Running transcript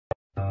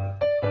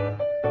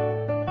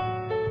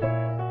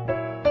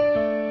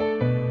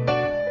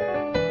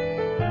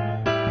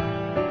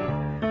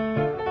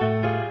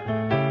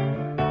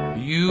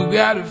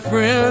got a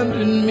friend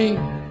in me.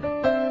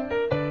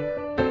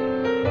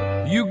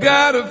 You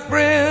got a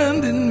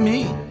friend in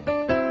me.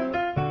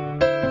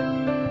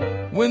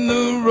 When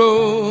the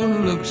road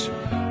looks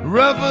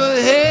rough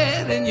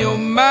ahead and you're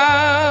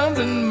miles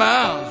and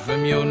miles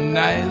from your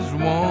nice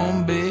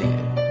warm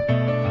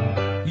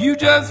bed, you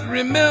just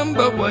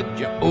remember what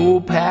your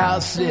old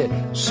pal said.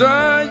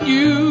 Son,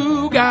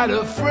 you got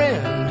a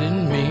friend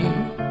in me.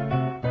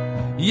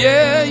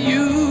 Yeah,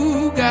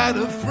 you got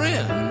a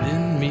friend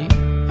in me.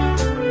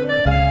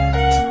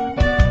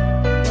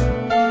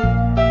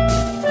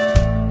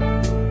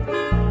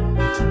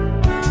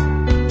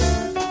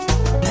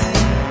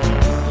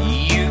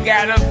 You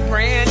got a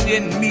friend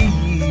in me.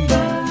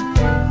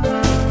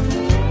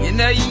 You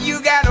know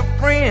you got a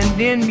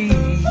friend in me.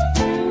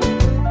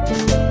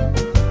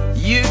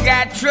 You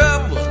got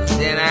troubles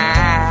and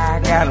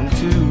I got them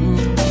too.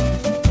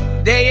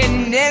 There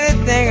ain't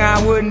anything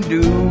I wouldn't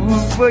do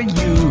for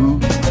you.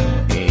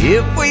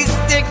 If we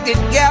stick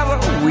together,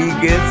 we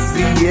can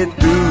see it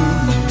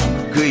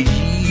through. 'Cause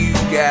you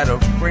got a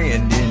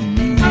friend in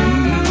me.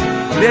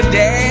 Little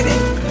daddy,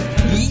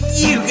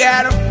 you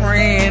got a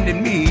friend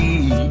in me.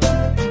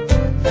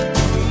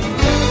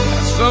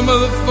 Some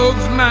of the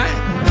folks might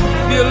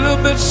be a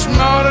little bit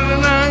smarter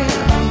than I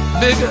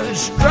am, bigger and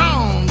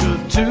stronger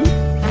too.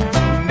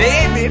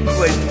 Maybe,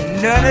 but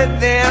none of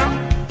them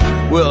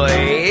will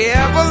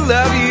ever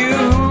love you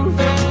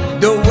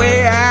the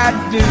way I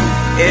do.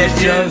 It's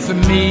just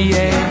me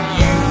and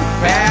you,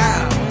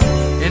 pal.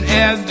 And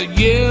as the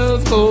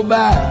years go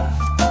by,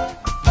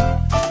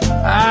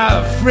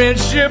 our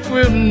friendship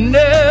will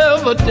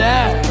never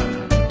die.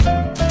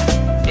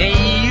 And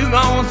you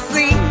gon'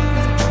 see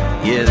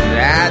it's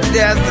our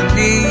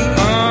destiny.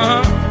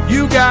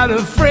 You got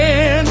a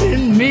friend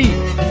in me.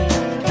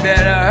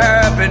 Better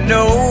hurry,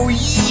 know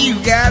you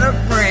got a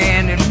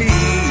friend in me.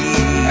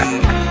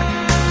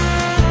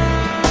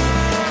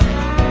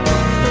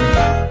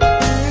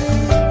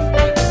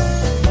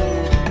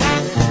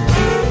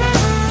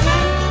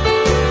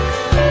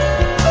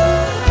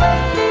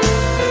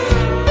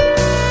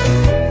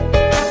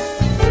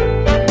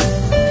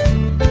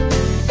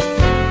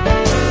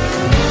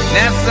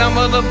 Now some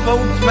of the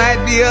folks might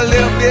be a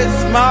little bit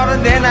smarter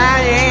than I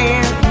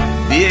am,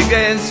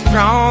 bigger and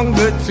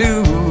stronger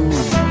too.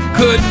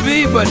 Could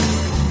be, but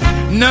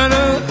none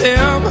of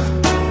them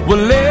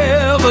will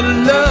ever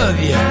love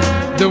you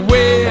the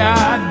way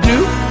I do.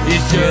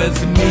 It's just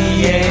me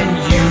and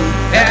you,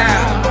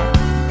 pal.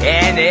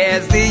 And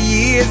as the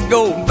years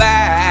go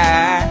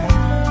by,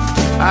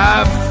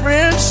 our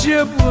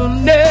friendship will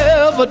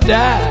never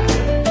die.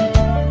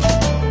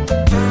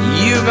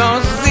 You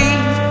gon' see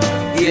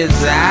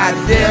it's our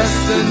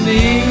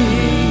destiny.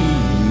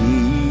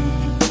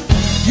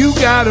 You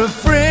got a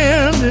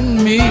friend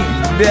in me.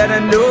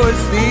 Better know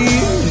it's me.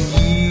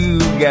 You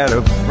got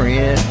a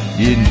friend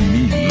in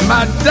me.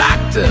 My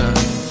doctor,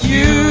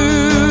 you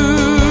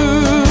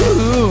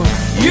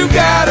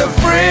got a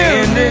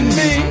friend in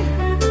me.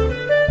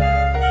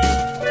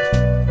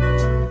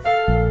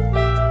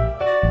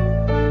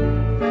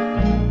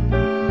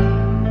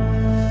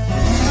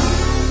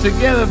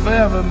 Together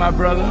forever, my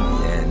brother.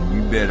 And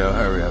you better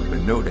hurry up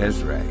and know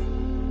that's right.